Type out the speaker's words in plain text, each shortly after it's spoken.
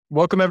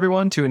Welcome,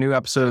 everyone, to a new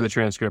episode of the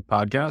Transcript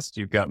Podcast.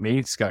 You've got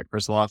me, Scott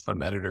Krisloff.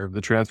 I'm editor of the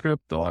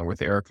Transcript, along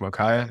with Eric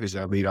Mokaya, who's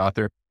our lead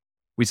author.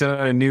 We sent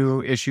out a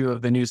new issue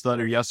of the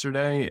newsletter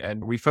yesterday,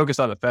 and we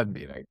focused on the Fed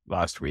meeting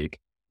last week.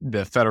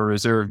 The Federal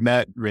Reserve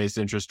met, raised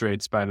interest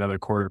rates by another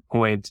quarter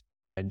point,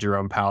 and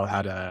Jerome Powell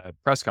had a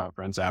press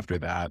conference after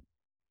that.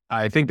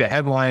 I think the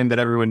headline that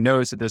everyone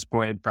knows at this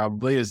point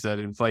probably is that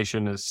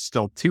inflation is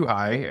still too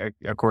high,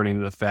 according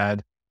to the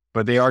Fed.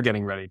 But they are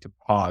getting ready to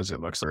pause,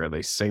 it looks, or at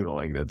least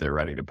signaling that they're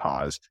ready to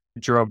pause.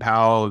 Jerome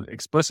Powell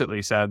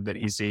explicitly said that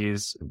he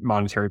sees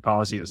monetary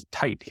policy as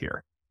tight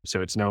here.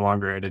 So it's no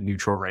longer at a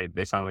neutral rate.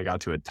 They finally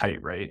got to a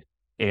tight rate.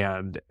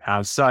 And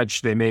as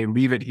such, they may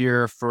leave it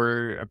here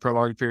for a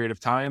prolonged period of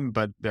time,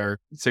 but they're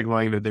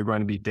signaling that they're going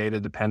to be data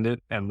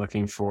dependent and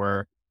looking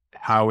for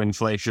how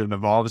inflation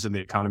evolves and the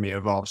economy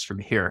evolves from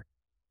here.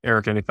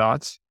 Eric, any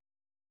thoughts?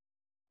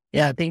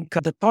 Yeah, I think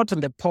the thought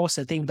on the pause,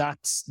 I think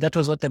that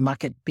was what the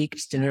market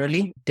picked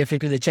generally.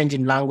 Definitely the change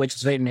in language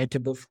is very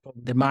notable from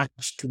the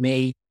March to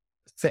May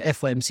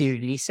FOMC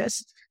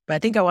releases. But I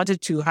think I wanted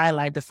to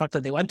highlight the fact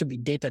that they want to be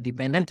data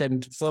dependent.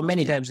 And for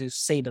many times we've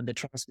said on the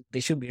transcript,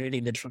 they should be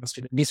reading the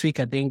transcript. This week,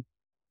 I think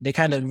the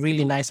kind of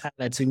really nice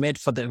highlights we made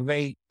for the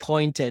very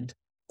pointed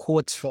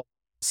quotes from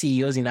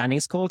CEOs in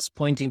earnings calls,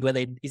 pointing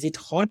whether is it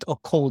hot or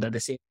cold at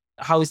the same.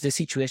 How is the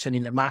situation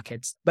in the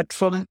markets? But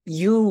from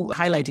you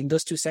highlighting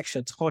those two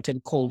sections, hot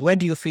and cold, where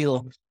do you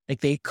feel like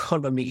the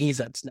economy is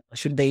at now?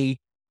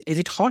 Is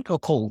it hot or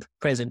cold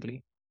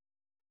presently?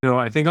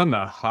 I think on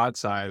the hot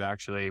side,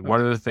 actually, one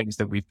of the things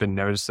that we've been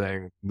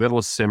noticing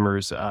little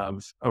simmers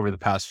of over the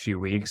past few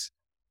weeks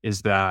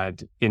is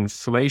that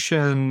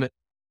inflation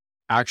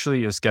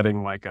actually is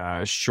getting like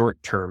a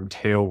short-term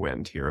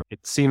tailwind here.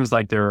 It seems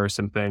like there are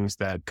some things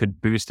that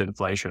could boost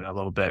inflation a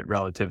little bit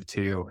relative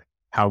to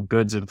how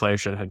goods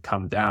inflation had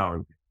come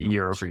down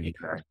year over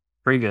year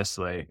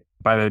previously.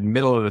 By the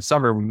middle of the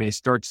summer, we may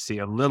start to see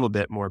a little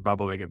bit more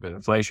bubbling of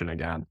inflation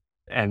again.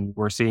 And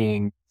we're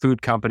seeing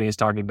food companies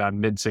talking about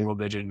mid-single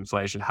digit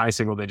inflation, high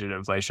single digit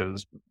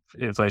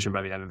inflation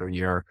by the end of the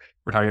year.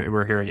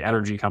 We're hearing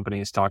energy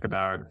companies talk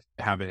about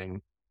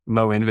having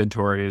low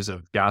inventories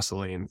of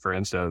gasoline, for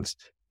instance.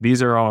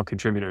 These are all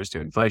contributors to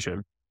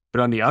inflation.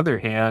 But on the other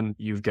hand,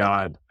 you've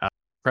got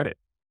credit.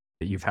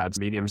 You've had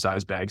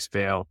medium-sized banks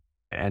fail,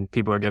 and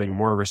people are getting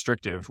more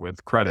restrictive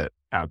with credit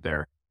out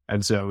there.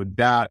 And so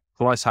that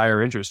plus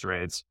higher interest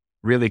rates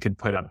really could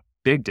put a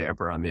big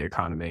damper on the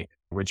economy,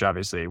 which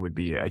obviously would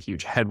be a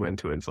huge headwind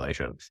to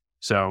inflation.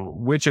 So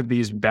which of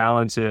these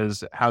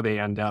balances, how they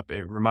end up,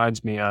 it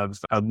reminds me of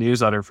a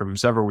newsletter from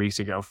several weeks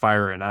ago,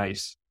 Fire and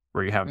Ice,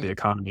 where you have the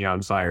economy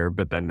on fire,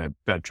 but then the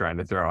Fed trying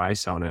to throw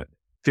ice on it.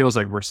 Feels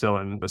like we're still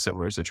in a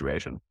similar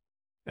situation.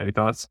 Any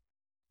thoughts?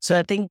 So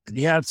I think,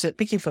 so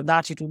picking from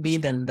that, it would be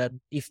then that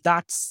if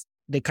that's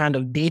the kind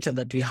of data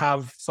that we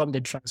have from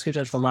the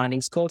transcription from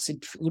earnings calls,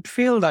 it would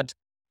feel that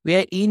we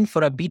are in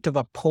for a bit of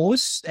a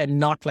pause and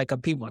not like a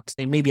pivot.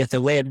 And maybe at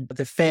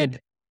the Fed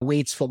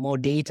waits for more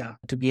data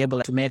to be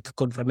able to make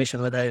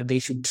confirmation whether they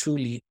should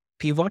truly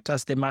pivot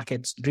as the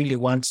market really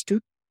wants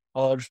to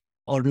or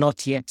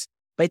not yet.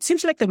 But it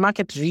seems like the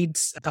market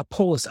reads a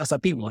pause as a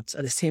pivot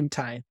at the same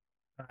time.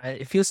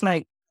 It feels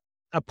like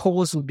a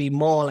pause would be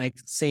more like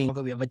saying,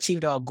 okay, we have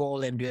achieved our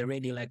goal and we're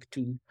ready like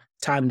to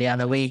turn the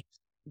other way.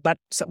 But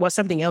what's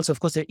something else, of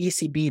course, the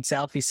ECB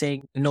itself is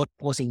saying not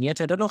pausing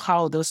yet. I don't know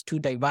how those two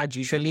diverge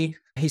usually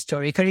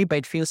historically, but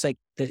it feels like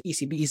the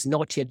ECB is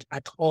not yet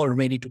at all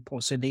ready to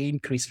pause. So they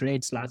increased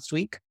rates last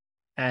week.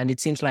 And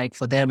it seems like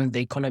for them, the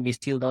economy is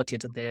still not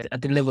yet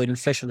at the level of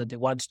inflation that they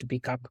want to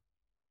pick up.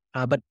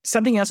 But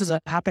something else has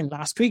happened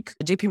last week.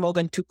 JP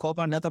Morgan took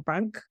over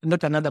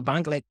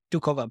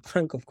took over a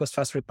bank, of course,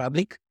 First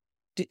Republic.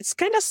 It's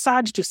kind of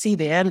sad to see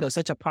the end of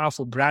such a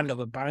powerful brand of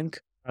a bank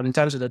in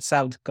terms of that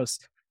served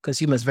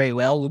consumers very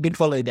well. We've been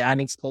following the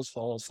earnings calls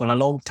for a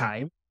long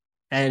time.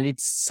 And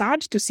it's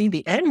sad to see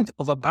the end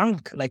of a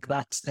bank like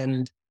that.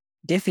 And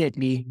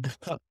definitely,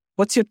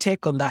 what's your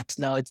take on that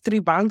now? It's 3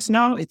 banks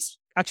now. It's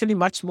actually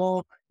much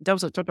more in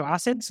terms of total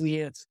assets.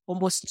 We're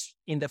almost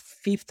in the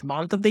 5th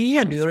month of the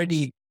year, and we're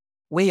already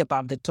way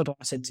above the total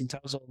assets in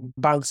terms of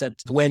banks that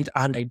went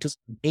under in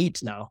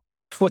 2008 now.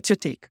 What's your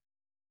take?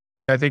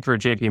 I think for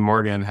JP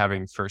Morgan,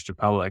 having First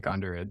Republic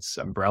under its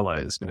umbrella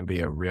is going to be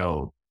a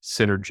real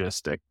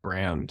synergistic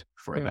brand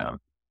for them.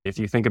 If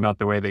you think about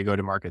the way they go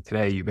to market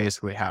today, you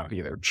basically have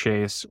either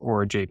Chase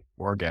or JP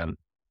Morgan.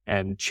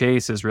 And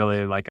Chase is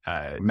really like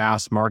a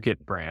mass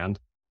market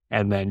brand.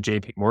 And then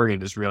JP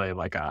Morgan is really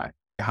like a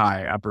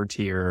high upper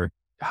tier,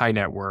 high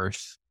net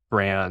worth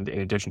brand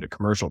in addition to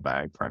commercial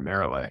bank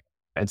primarily.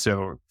 And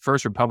so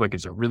First Republic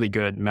is a really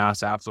good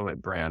mass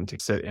affluent brand to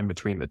sit in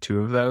between the two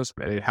of those.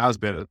 And it has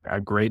been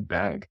a great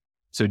bank.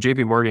 So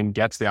JP Morgan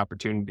gets the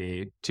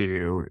opportunity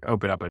to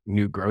open up a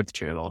new growth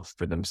channel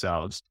for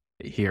themselves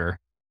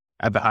here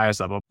at the highest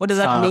level. What does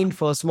that mean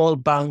for small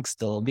banks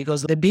though?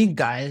 Because the big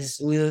guys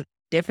will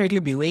definitely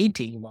be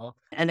waiting more.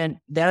 And then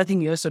the other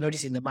thing you also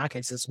notice in the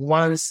markets is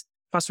once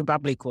First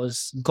Republic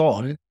was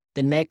gone,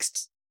 the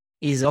next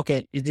is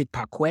it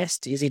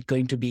ParkWest? Is it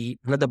going to be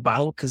another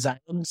bank,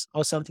 Zions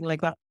or something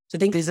like that? So I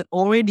think there's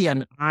already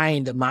an eye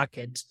in the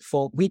market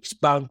for which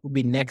bank will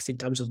be next in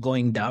terms of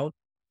going down.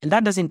 And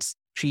that doesn't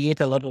create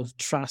a lot of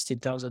trust in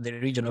terms of the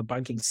regional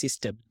banking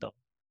system, though.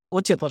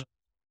 What's your thought?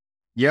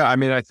 Yeah, I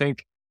mean, I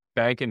think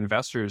bank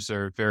investors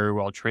are very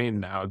well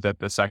trained now that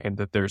the second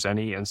that there's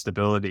any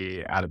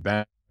instability at a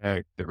bank,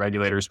 the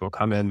regulators will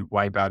come in,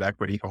 wipe out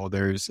equity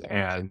holders,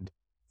 and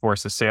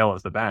force a sale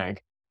of the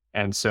bank.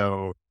 And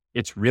so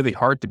it's really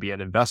hard to be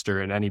an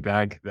investor in any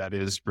bank that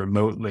is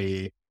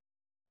remotely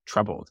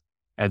troubled.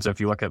 And so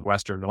if you look at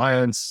Western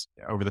Alliance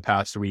over the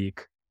past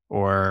week,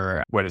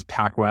 or what is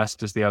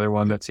PacWest is the other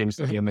one that seems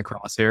to be in the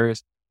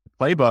crosshairs.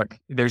 Playbook,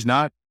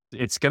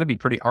 it's going to be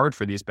pretty hard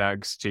for these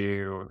banks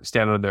to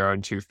stand on their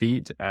own 2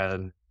 feet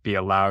and be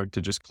allowed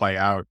to just play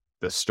out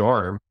the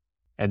storm.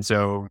 And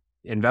so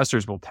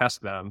investors will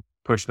test them,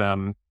 push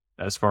them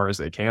as far as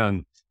they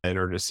can in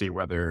order to see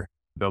whether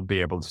they'll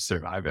be able to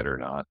survive it or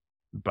not.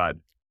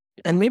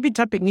 And maybe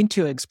tapping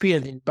into your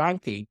experience in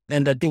banking,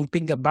 and I think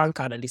being a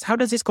bank analyst, how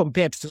does this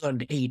compare to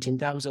 2008 in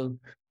terms of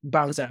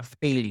banks that are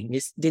failing?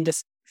 Did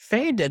the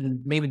Fed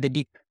and maybe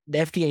the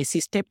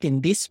FDIC stepped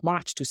in this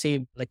much to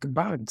save like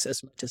banks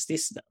as much as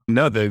this now?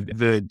 No,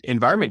 the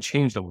environment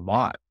changed a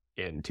lot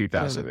in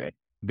 2008.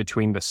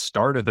 Between the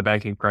start of the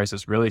banking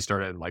crisis really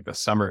started in like the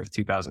summer of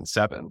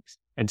 2007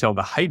 until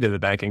the height of the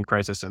banking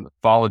crisis in the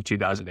fall of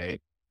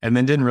 2008, and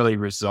then didn't really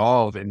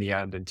resolve in the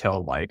end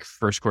until like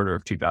first quarter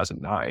of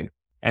 2009.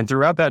 And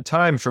throughout that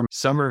time, from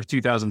summer of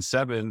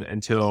 2007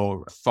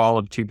 until fall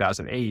of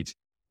 2008,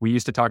 we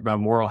used to talk about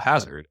moral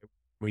hazard.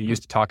 We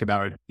used to talk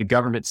about the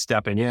government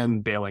stepping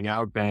in, bailing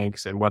out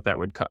banks, and what that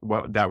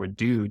would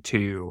do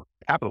to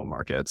capital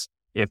markets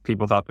if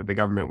people thought that the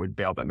government would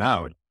bail them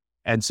out.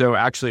 And so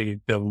actually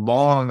the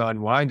long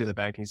unwind of the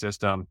banking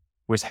system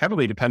was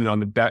heavily dependent on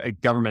the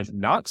government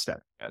not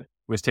stepping in,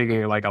 was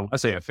taking like a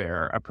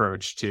laissez-faire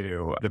approach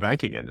to the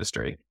banking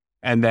industry.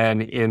 And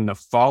then in the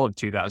fall of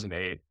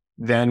 2008,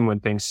 then when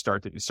things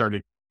started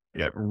to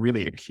get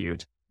really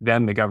acute,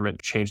 then the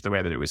government changed the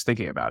way that it was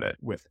thinking about it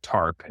with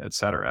TARP, et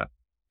cetera.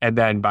 And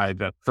then by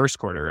the first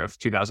quarter of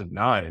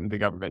 2009, the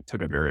government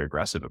took a very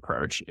aggressive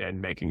approach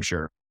in making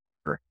sure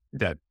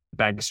that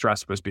bank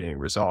stress was being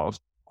resolved.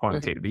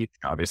 Quantitative easing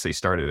obviously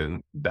started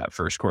in that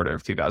first quarter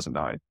of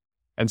 2009.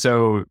 And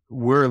so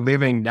we're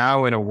living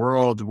now in a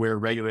world where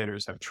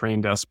regulators have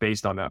trained us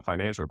based on that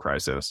financial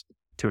crisis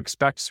to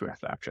expect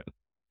swift action.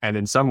 And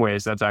in some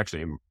ways, that's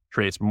actually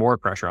creates more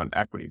pressure on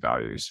equity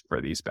values for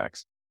these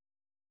banks.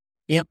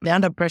 Yeah, they're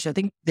under pressure. I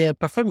think they're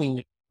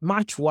performing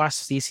much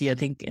worse this year. I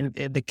think in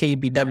the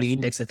KBW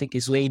index, I think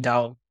is way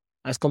down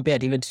as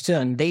compared even to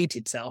 2008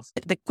 itself.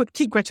 The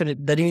key question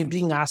that is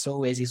being asked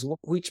always is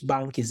which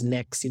bank is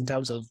next in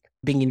terms of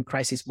being in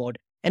crisis mode.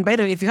 And by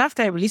the way, if you have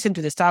time, listen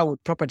to the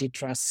Starwood Property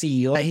Trust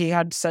CEO. He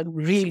had some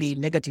really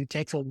negative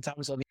takes in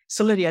terms of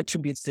solely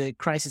attributes the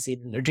crisis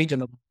in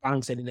regional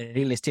banks and in the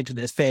real estate to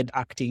the Fed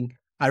acting,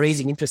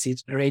 raising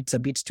interest rates a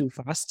bit too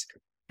fast.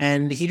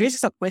 And he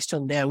raises a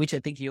question there, which I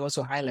think he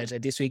also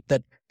highlighted this week,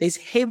 that there's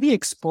heavy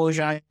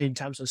exposure in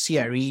terms of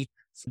CRE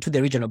to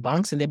the regional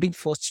banks, and they're being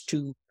forced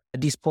to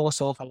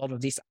dispose of a lot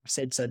of these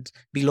assets at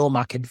below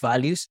market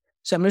values.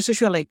 So I'm not so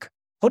sure, like,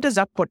 what does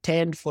that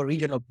portend for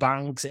regional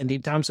banks? And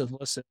in terms of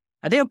also,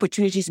 are there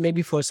opportunities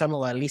maybe for some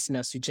of our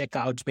listeners to check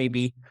out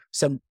maybe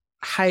some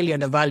highly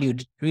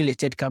undervalued real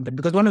estate company?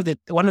 Because one of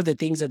the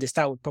things that the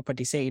Starwood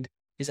Property said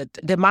is that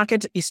the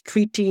market is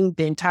treating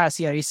the entire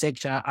CRE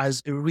sector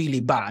as really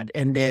bad,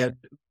 and they're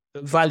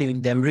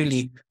valuing them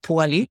really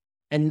poorly.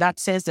 And that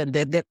says that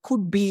there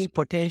could be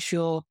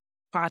potential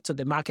parts of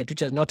the market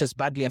which are not as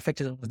badly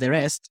affected as the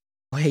rest,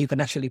 where you can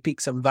actually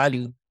pick some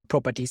value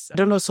properties. I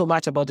don't know so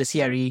much about the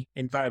CRE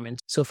environment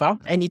so far.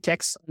 Any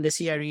takes on the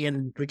CRE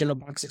and regional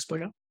banks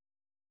exposure?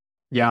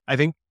 Yeah, I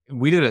think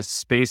we did a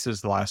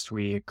Spaces last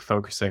week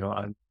focusing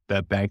on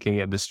the banking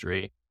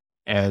industry.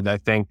 And I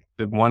think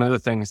that one of the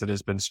things that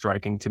has been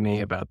striking to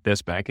me about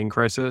this banking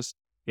crisis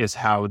is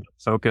how the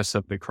focus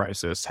of the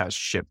crisis has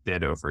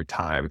shifted over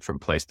time from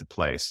place to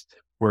place,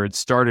 where it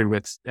started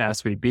with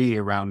SVB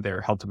around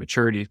their held to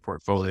maturity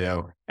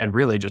portfolio and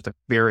really just a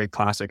very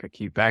classic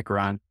acute bank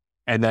run,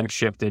 and then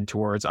shifted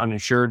towards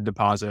uninsured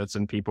deposits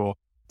and people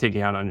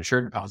taking out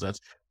uninsured deposits.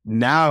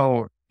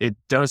 Now it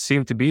does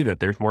seem to be that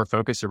there's more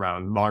focus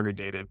around longer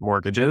dated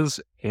mortgages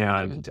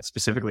and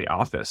specifically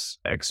office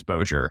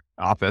exposure,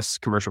 office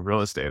commercial real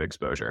estate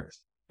exposure.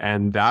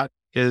 And that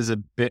is a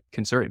bit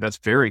concerning. That's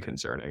very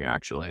concerning,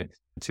 actually,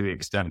 to the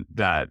extent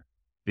that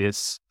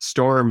this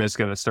storm is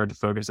going to start to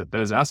focus at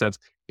those assets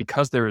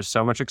because there is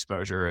so much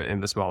exposure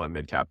in the small and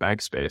mid-cap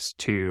bank space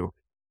to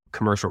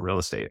commercial real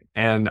estate.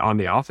 And on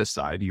the office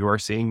side, you are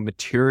seeing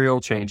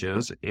material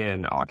changes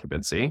in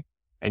occupancy,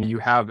 and you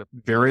have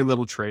very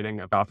little trading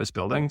of office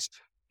buildings.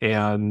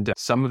 And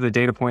some of the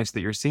data points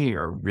that you're seeing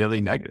are really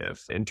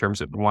negative in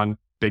terms of one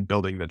big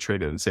building that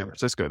traded in San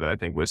Francisco that I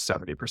think was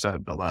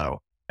 70%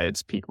 below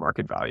its peak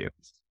market value.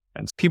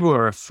 And people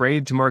are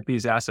afraid to mark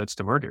these assets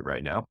to market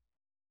right now.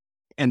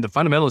 And the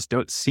fundamentals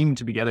don't seem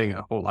to be getting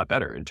a whole lot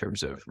better in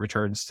terms of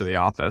returns to the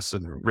office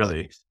and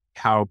really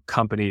how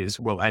companies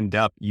will end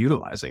up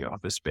utilizing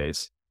office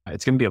space.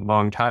 It's going to be a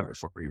long time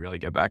before we really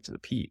get back to the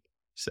peak.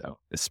 So,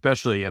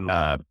 especially in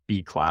a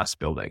B class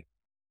building.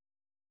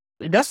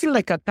 It does feel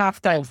like a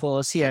tough time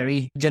for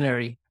CRE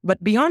generally.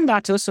 But beyond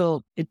that,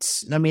 also,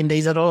 there's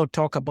a lot of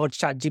talk about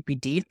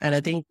ChatGPT. And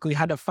I think we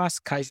had a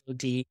first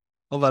casualty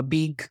of a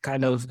big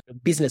kind of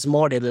business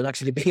model that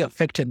actually being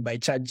affected by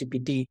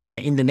ChatGPT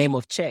in the name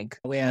of check,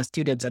 where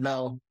students are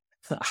now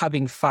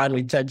having fun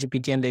with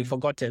ChatGPT and they've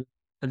forgotten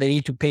that they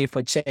need to pay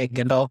for check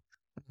and all.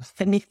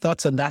 Any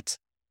thoughts on that?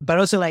 But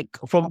also like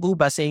from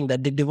Uber saying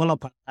that the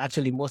developer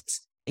actually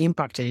most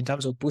impacted in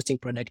terms of boosting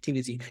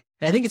productivity.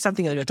 And I think it's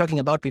something that we were talking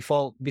about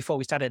before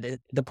we started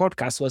the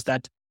podcast was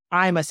that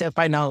I myself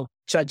find now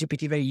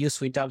ChatGPT very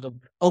useful in terms of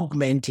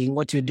augmenting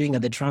what you're doing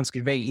at the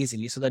transcript very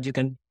easily so that you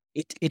can,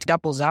 it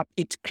doubles up,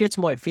 it creates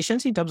more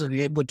efficiency in terms of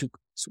being able to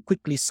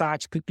quickly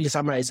search, quickly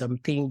summarize some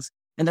things.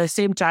 And at the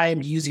same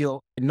time, use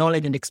your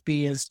knowledge and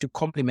experience to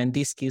complement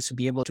these skills to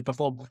be able to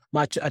perform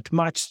at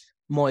much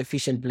more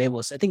efficient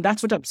levels. I think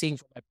that's what I'm seeing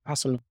from my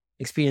personal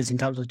experience in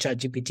terms of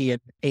ChatGPT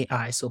and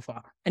AI so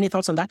far. Any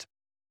thoughts on that?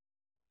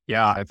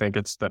 Yeah, I think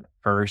it's the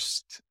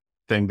first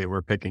thing that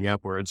we're picking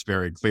up where it's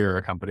very clear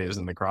a company is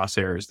in the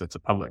crosshairs that's a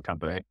public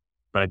company,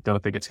 but I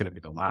don't think it's going to be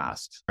the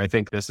last. I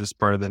think this is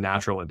part of the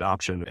natural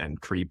adoption and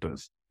creep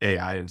of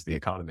AI into the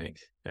economy.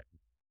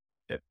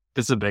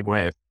 This is a big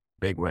wave.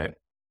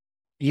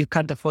 You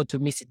can't afford to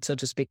miss it, so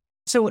to speak.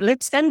 So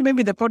let's end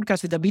maybe the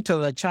podcast with a bit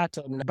of a chat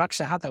on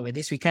Berkshire Hathaway.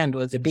 This weekend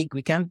was a big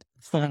weekend.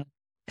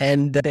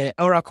 And the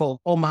Oracle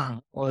of Omaha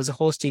was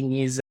hosting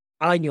his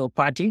annual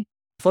party.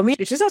 For me,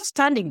 it is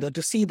outstanding, though,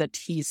 to see that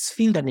he's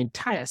filled an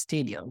entire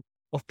stadium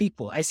of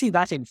people. I see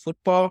that in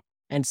football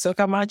and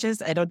soccer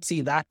matches. I don't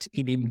see that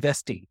in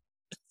investing.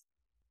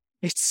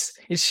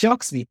 It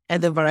shocks me.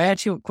 And the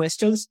variety of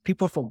questions,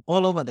 people from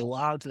all over the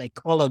world, like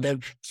all of them,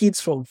 kids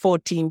from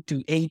 14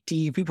 to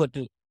 80, people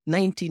to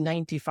 90,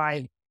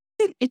 95.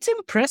 It's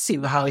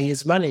impressive how he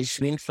has managed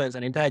to influence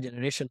an entire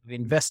generation of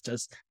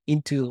investors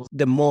into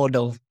the mode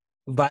of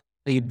value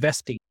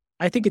investing.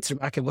 I think it's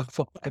remarkable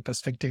from my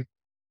perspective.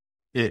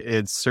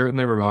 It's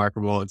certainly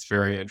remarkable. It's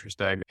very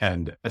interesting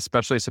and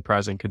especially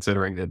surprising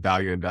considering that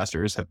value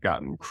investors have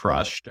gotten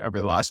crushed over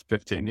the last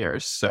 15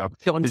 years. So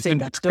Don't say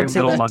that. Don't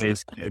say little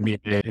that.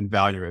 money in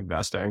value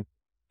investing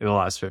in the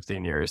last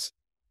 15 years.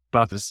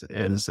 Buffett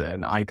is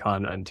an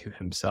icon unto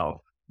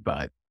himself,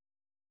 but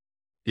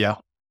yeah,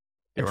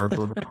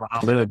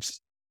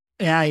 lives.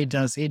 Yeah, it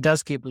does. It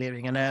does keep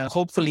living. And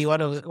hopefully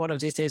one of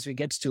these days we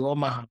get to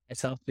Omaha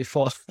myself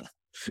before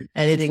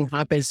anything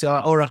happens to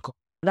our Oracle.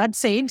 That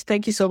said,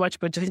 thank you so much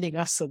for joining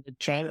us on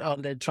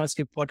the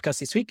Transcript podcast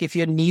this week. If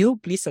you're new,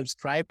 please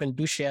subscribe and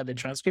do share the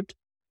transcript.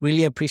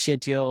 Really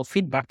appreciate your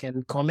feedback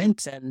and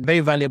comments and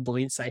very valuable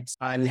insights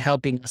on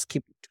helping us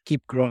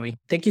keep growing.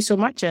 Thank you so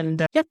much.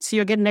 And see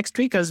you again next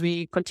week as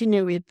we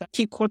continue with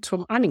key quotes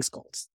from earnings calls.